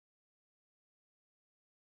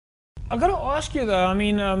I've got to ask you though, I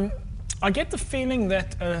mean, I get the feeling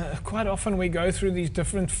that quite often we go through these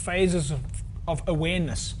different phases of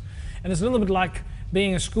awareness. And it's a little bit like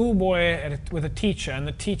being a schoolboy with a teacher, and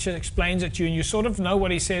the teacher explains it to you, and you sort of know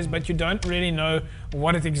what he says, but you don't really know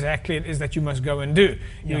what exactly it is that you must go and do.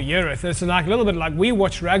 You hear it. It's like a little bit like we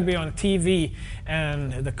watch rugby on TV,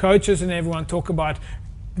 and the coaches and everyone talk about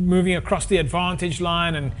moving across the advantage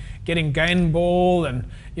line and getting gain ball, and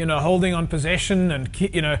holding on possession, and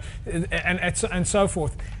and so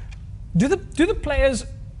forth. Do the players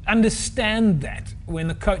understand that when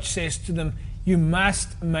the coach says to them, you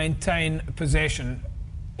must maintain possession?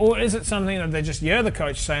 Or is it something that they just hear the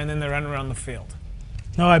coach say and then they run around the field?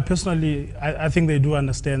 No, I personally think they do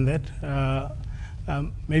understand that.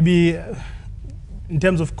 Maybe in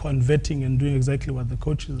terms of converting and doing exactly what the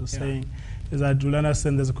coaches are saying, is that you'll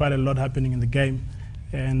understand there's quite a lot happening in the game.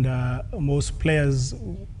 And most players,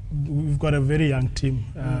 we've got a very young team,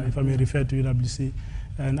 if I may refer to UWC.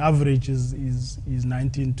 And average is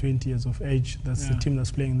 19, 20 years of age. That's the team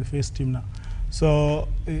that's playing in the first team now. So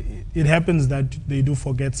it happens that they do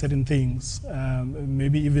forget certain things.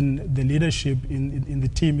 Maybe even the leadership in the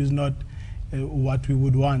team is not what we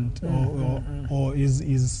would want, or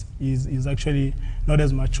is actually not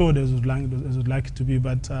as matured as we'd like it to be.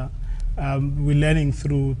 But we're learning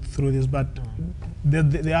through this. But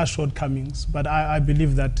there are shortcomings. But I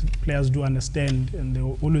believe that players do understand, and they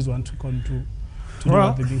always want to do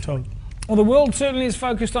what they're being told. Well, the world certainly is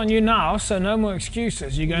focused on you now, so no more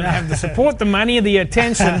excuses. You're going to have the support, the money, the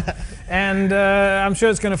attention, and I'm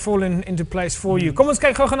sure it's going to fall into place for you. Kom ons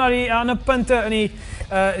kyk gou na die ander punte in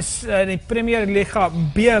die Premier Liga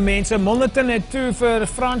B. Mense, Monderton het toe vir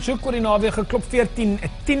Franshoek oor die naweek geklop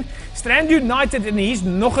 14-10. Strand United, en hier's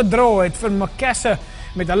nog 'n draw, het vir Makassar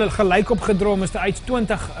met hulle gelyk op gedra, is die uit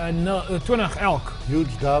 20 elk.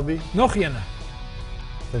 Huge derby. Nog een.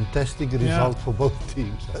 Fantastic result for both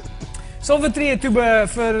teams. Silvertree het toe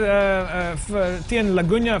vir teen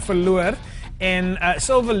Laguna verloor, en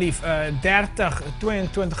Silverleaf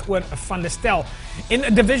 30-22 oor Van der Stel.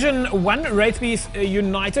 In Division 1, Rugby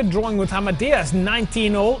United drawing with Hamadeus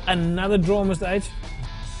 19-all. Another draw, Mr. H.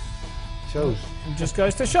 Shows. It just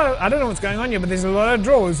goes to show. I don't know what's going on here, but there's a lot of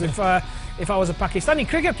draws. If I was a Pakistani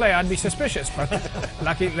cricket player, I'd be suspicious, but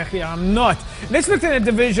luckily I'm not. Let's look at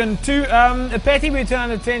Division 2. Patty, we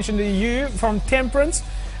turn attention to you from Temperance.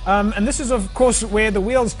 And this is, of course, where the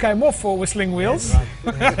wheels came off for Whistling Wheels.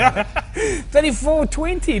 Right.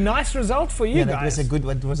 34-20. Nice result for you guys. It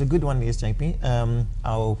was a good one, yes, JP.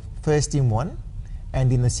 Our first team won,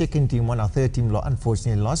 and in the second team won. Our third team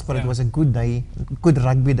unfortunately lost, but it was a good day, good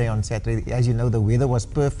rugby day on Saturday. As you know, the weather was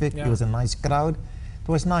perfect. It was a nice crowd. It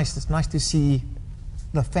was nice. It's nice to see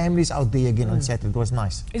the families out there again on Saturday. It was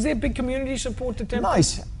nice. Is there big community support to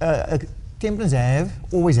Temperance? Nice. Temperance have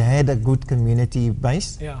always had a good community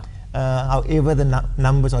base. However, the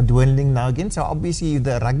numbers are dwindling now again. So obviously, if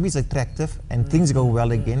the rugby is attractive and things go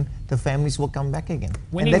well again, the families will come back again.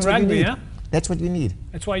 Winning rugby, yeah? That's what you need.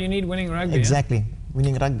 That's why you need winning rugby. Exactly,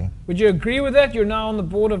 winning rugby. Would you agree with that? You're now on the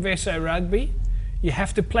board of SA Rugby. You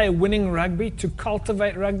have to play winning rugby to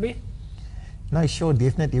cultivate rugby. No, sure,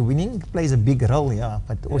 definitely. Winning plays a big role,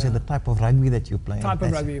 but also the type of rugby that you play. Type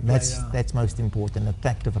of rugby you play, That's most important,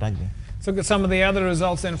 attractive rugby. Let's look at some of the other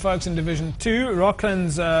results then, folks, in Division 2.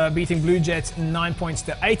 Rocklands beating Blue Jets 9 points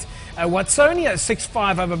to 8. Watsonia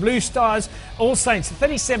 6-5 over Blue Stars. All Saints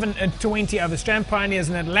 37-20 over Strand Pioneers,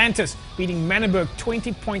 and Atlantis beating Manenberg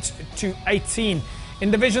 20 points to 18.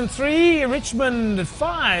 In Division 3, Richmond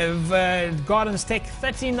 5, Gardens Tech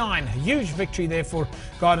 39. Huge victory there for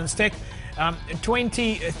Gardens Tech.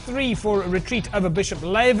 23 for Retreat over Bishop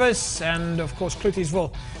Lavis, and of course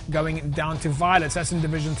Cloutiesville going down to Violets. That's in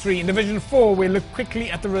Division 3. In Division 4, we look quickly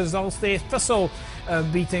at the results there. Thistle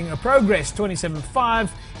beating Progress 27-5.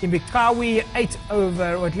 In Bikawi 8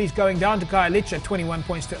 over, or at least going down to Khayelitsha 21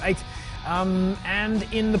 points to 8. And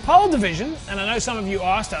in the pole division, and I know some of you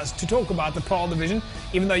asked us to talk about the pole division,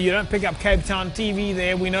 even though you don't pick up Cape Town TV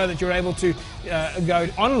there, we know that you're able to go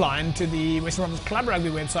online to the Western Province Club Rugby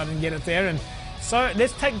website and get it there. And so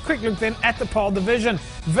let's take a quick look then at the pole division.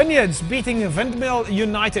 Vineyards beating Windmill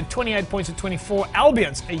United 28 points to 24.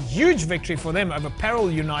 Albions, a huge victory for them over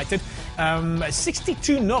Parel United,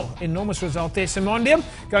 62-0, enormous result there. Simondium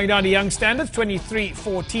going down to Young Standards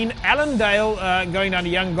 23-14. Allendale going down to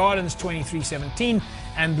Young Gardens 23-17.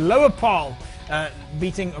 And Lower Paarl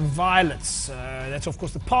beating Violets. That's, of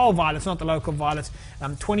course, the Paarl Violets, not the local Violets,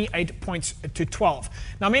 28 points to 12.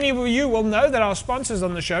 Now, many of you will know that our sponsors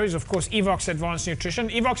on the show is, of course, Evox Advanced Nutrition.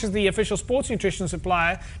 Evox is the official sports nutrition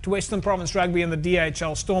supplier to Western Province Rugby and the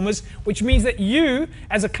DHL Stormers, which means that you,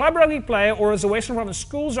 as a club rugby player or as a Western Province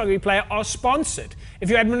schools rugby player, are sponsored. If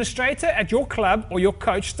your administrator at your club or your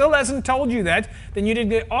coach still hasn't told you that, then you need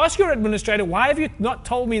to ask your administrator, why have you not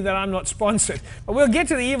told me that I'm not sponsored? But we'll get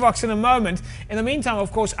to the Evox in a moment. In the meantime,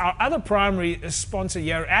 of course, our other primary sponsor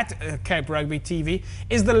here at Cape Rugby TV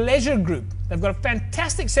is the Leisure Group. They've got a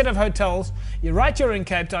fantastic set of hotels. You're right here in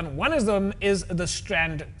Cape Town. One of them is the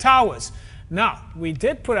Strand Towers. Now, we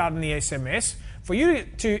did put out in the SMS for you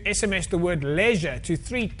to SMS the word leisure to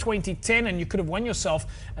 32010, and you could have won yourself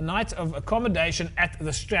a night of accommodation at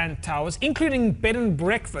the Strand Towers, including bed and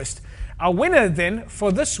breakfast. Our winner then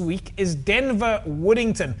for this week is Denver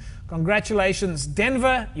Woodington. Congratulations,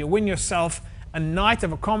 Denver. You win yourself a night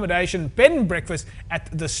of accommodation, bed and breakfast at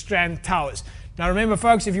the Strand Towers. Now remember,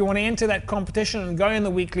 folks, if you want to enter that competition and go in the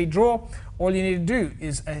weekly draw, all you need to do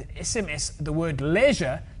is SMS the word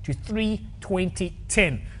leisure to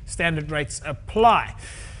 32010. Standard rates apply.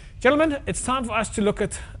 Gentlemen, it's time for us to look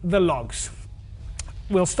at the logs.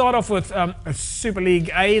 We'll start off with Super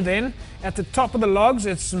League A then. At the top of the logs,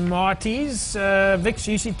 it's Marty's, Vic's,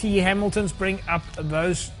 UCT, Hamilton's bring up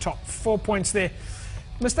those top 4 points there.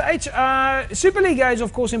 Mr. H, Super League A is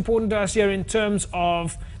of course important to us here in terms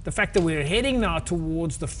of the fact that we're heading now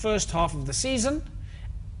towards the first half of the season.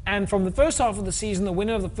 And from the first half of the season, the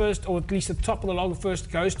winner of the first, or at least the top of the log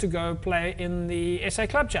first, goes to go play in the SA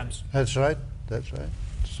Club Champs. That's right, that's right.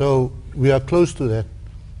 So we are close to that.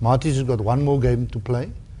 Marty's has got one more game to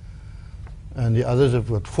play, and the others have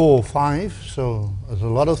got 4 or 5, so there's a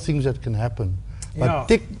lot of things that can happen. Yeah.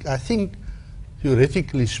 But I think,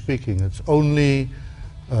 theoretically speaking, it's only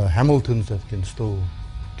Hamilton's that can still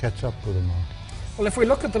catch up with the Marty's. Well, if we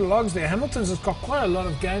look at the logs there, Hamilton's has got quite a lot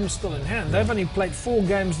of games still in hand. They've only played 4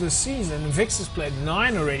 games this season. Vix has played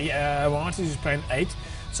 9 already. Marty's is playing 8.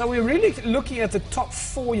 So we're really looking at the top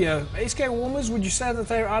 4 here. SK Warmers, would you say that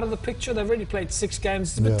they're out of the picture? They've already played 6 games.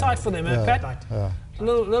 It's a bit tight for them, Pat? Yeah. A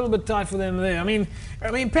little bit tight for them there. I mean,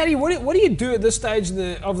 Paddy, what do you do at this stage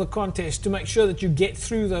of the contest to make sure that you get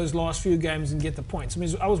through those last few games and get the points? I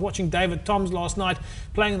mean, I was watching David Toms last night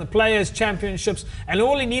playing in the Players' Championships, and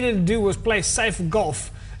all he needed to do was play safe golf,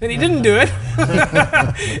 and he didn't do it.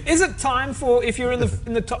 Is it time for, if you're in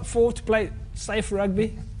the top 4, to play safe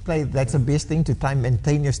rugby? That's the best thing, to try and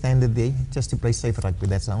maintain your standard there, just to play safe rugby.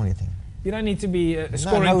 That's the only thing. You don't need to be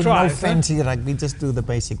scoring tries. No fancy rugby, just do the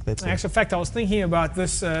basic. That's in actual fact, I was thinking about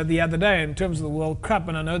this the other day in terms of the World Cup,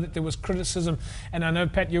 and I know that there was criticism, and I know,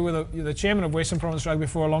 Pat, you were the chairman of Western Province Rugby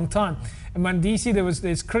for a long time. And Mandisi,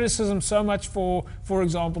 there's criticism so much for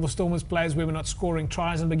example, the Stormers players where we're not scoring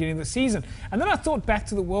tries in the beginning of the season. And then I thought back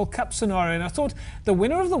to the World Cup scenario, and I thought the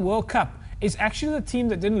winner of the World Cup is actually the team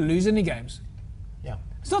that didn't lose any games.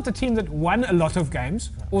 It's not the team that won a lot of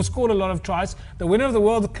games or scored a lot of tries. The winner of the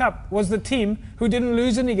World Cup was the team who didn't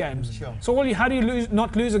lose any games. Sure. So how do you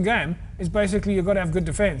not lose a game is basically you've got to have good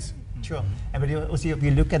defence. Sure. But also, if you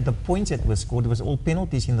look at the points that were scored, it was all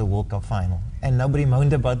penalties in the World Cup final. And nobody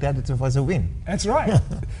moaned about that. It was a win. That's right.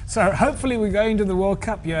 So hopefully we go into the World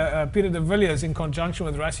Cup here. Peter de Villiers, in conjunction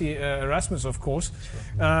with Rassie Erasmus, of course,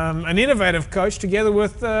 an innovative coach, together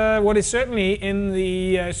with what is certainly in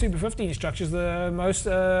the Super 15 structures, the most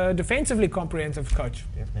defensively comprehensive coach.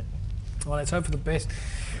 Definitely. Well, let's hope for the best.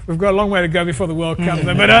 We've got a long way to go before the World Cup,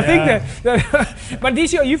 but I think that but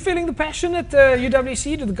DC, are you feeling the passion at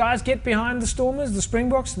UWC? Do the guys get behind the Stormers, the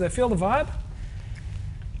Springboks? Do they feel the vibe?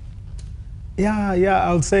 Yeah.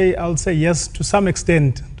 I'll say yes to some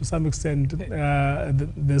extent. The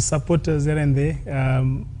supporters here and there.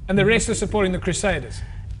 And the rest are supporting the Crusaders.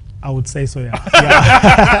 I would say so, yeah.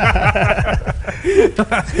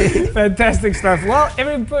 Fantastic stuff. Well,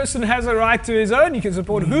 every person has a right to his own. You can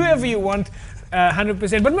support whoever you want.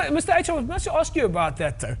 100%. But Mr. H, I must ask you about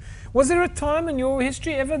that though. Was there a time in your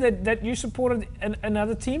history ever that you supported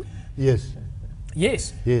another team? Yes.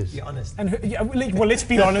 Yes. Yes. Be honest. And well, let's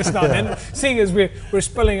be honest now then, seeing as we're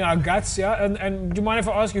spilling our guts, yeah? And do you mind if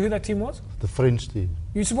I ask you who that team was? The French team.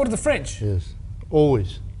 You supported the French? Yes.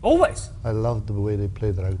 Always. Always? I loved the way they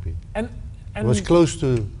played rugby. And it was close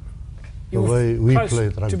to the way we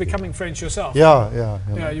played rugby. To becoming French yourself? Yeah.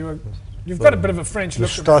 You've got a bit of a French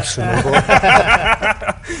look. Moustache and all.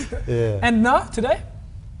 Yeah. And now, today?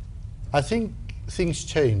 I think things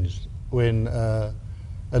changed when at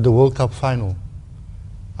the World Cup final,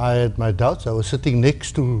 I had my doubts. I was sitting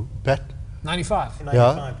next to Pat. 95.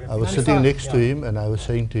 Yeah, I was sitting next to him, and I was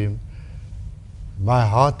saying to him, my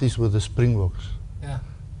heart is with the Springboks, Yeah.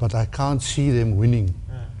 but I can't see them winning.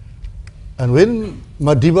 And when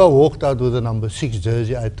Madiba walked out with the number 6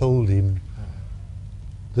 jersey, I told him,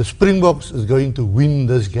 the Springboks is going to win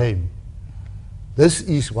this game. This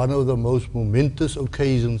is one of the most momentous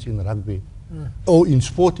occasions in rugby, or in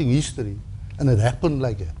sporting history, and it happened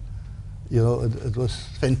like that. You know, it was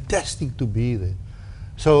fantastic to be there.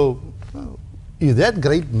 So, if that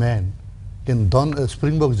great man can don a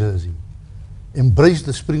Springbok jersey, embrace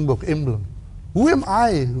the Springbok emblem, who am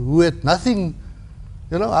I who had nothing?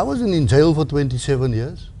 You know, I wasn't in jail for 27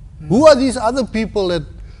 years. Who are these other people that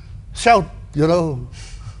shout, you know,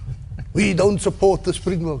 we don't support the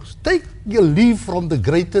Springboks? Take your leave from the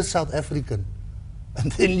greatest South African,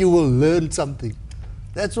 and then you will learn something.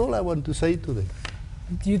 That's all I want to say to them.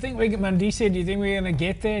 Do you think Mandisi, do you think we're going to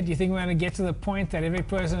get there? Do you think we're going to get to the point that every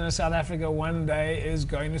person in South Africa one day is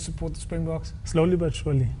going to support the Springboks? Slowly but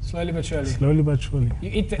surely. Slowly but surely. Slowly but surely. You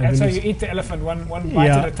eat that's how you eat the elephant one bite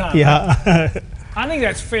at a time. Yeah. I think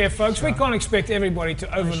that's fair, folks. We can't expect everybody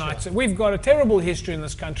to overnight. So we've got a terrible history in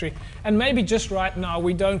this country, and maybe just right now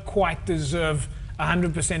we don't quite deserve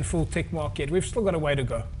 100% full tick mark yet. We've still got a way to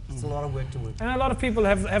go. It's a lot of work to work. And a lot of people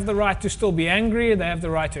have the right to still be angry. They have the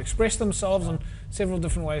right to express themselves, and several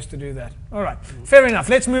different ways to do that. All right, fair enough.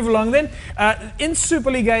 Let's move along then. In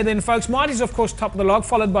Super League A then, folks, Mighty's of course top of the log,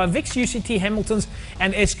 followed by Vix, UCT, Hamiltons,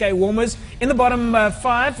 and SK Warmers. In the bottom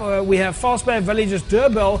 5, we have False Bay, Villages,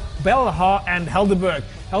 Durban, Belhar, and Helderberg.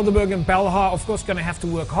 Helderberg and Belhar, of course, going to have to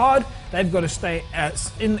work hard. They've got to stay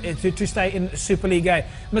to stay in Super League A.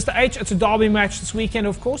 Mr. H, it's a derby match this weekend,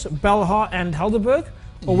 of course. Belhar and Helderberg.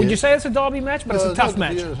 Or would you say it's a derby match? But it's a tough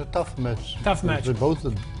match. Yeah, it's a tough match. Tough match. They're both,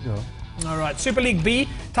 you know. All right, Super League B.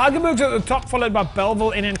 Tigerberg's at the top, followed by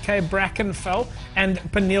Belleville, NNK, Brackenfell, and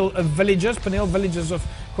Penil Villages. Penil Villages, of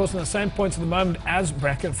course, on the same points at the moment as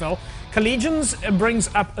Brackenfell. Collegians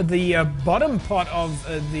brings up the bottom part of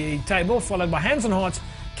the table, followed by Hands and Hearts,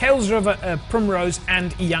 Kales River, Primrose,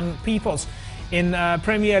 and Young Peoples. In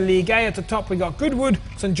Premier League A, at the top, we got Goodwood,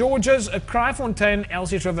 St. George's, Kraaifontein,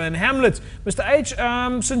 Elsies River, and Hamlet. Mr. H,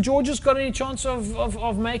 St. George's got any chance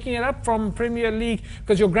of making it up from Premier League?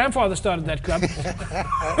 Because your grandfather started that club.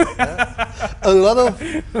 A lot of,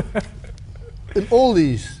 in all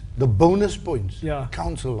these, the bonus points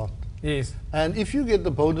counts a lot. Yes. And if you get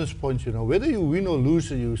the bonus points, you know, whether you win or lose,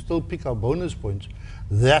 you still pick up bonus points.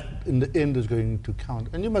 That in the end is going to count.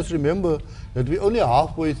 And you must remember that we're only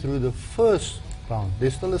halfway through the first round.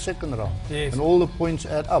 There's still a second round. Yes. And all the points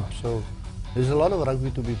add up. So there's a lot of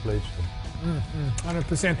rugby to be played for.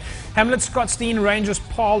 100%. Hamlet, Scottsdene, Rangers,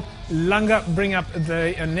 Paul, Lunga bring up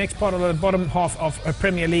the next part of the bottom half of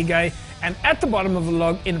Premier League A. And at the bottom of the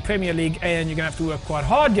log in Premier League A, and you're going to have to work quite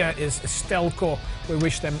hard here, is Stelkor. We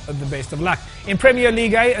wish them the best of luck. In Premier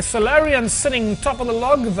League A, Solarian sitting top of the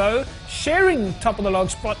log, though, sharing top of the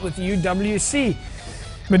log spot with UWC.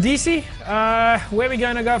 Medici, where are we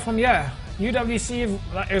going to go from here? UWC,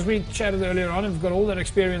 as we chatted earlier on, have got all that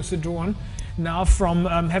experience to draw on now from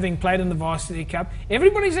having played in the Varsity Cup.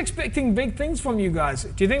 Everybody's expecting big things from you guys.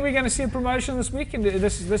 Do you think we're going to see a promotion this week,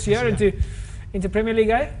 this year into Premier League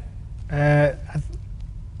A?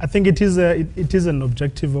 I think it is an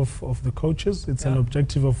objective of the coaches. It's an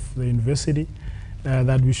objective of the university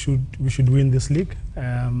that we should win this league,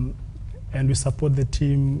 and we support the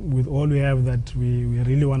team with all we have. That we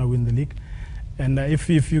really want to win the league, and if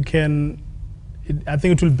you can, I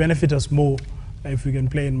think it will benefit us more if we can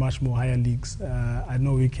play in much more higher leagues. I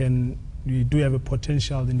know we do have a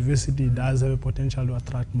potential. The university does have a potential to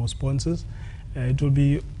attract more sponsors. It will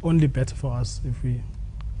be only better for us if we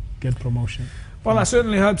get promotion. Well, I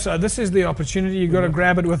certainly hope so. This is the opportunity. You've got to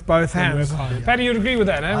grab it with both hands. Paddy, you'd agree with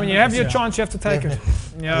that, eh? When you have your chance, you have to take it.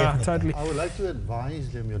 Yeah, totally. I would like to advise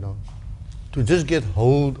them, you know, to just get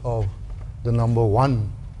hold of the number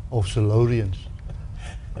 1 of Solarians.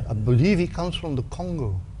 I believe he comes from the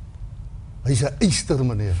Congo. He's an Easter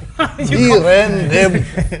meneer. He ran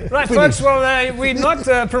them. Right, folks, well, we're not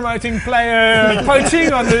promoting player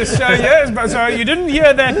poaching on this show here, so you didn't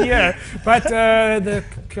hear that here. But the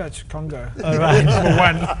coach, Congo. All right, number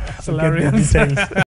 1, Solarians.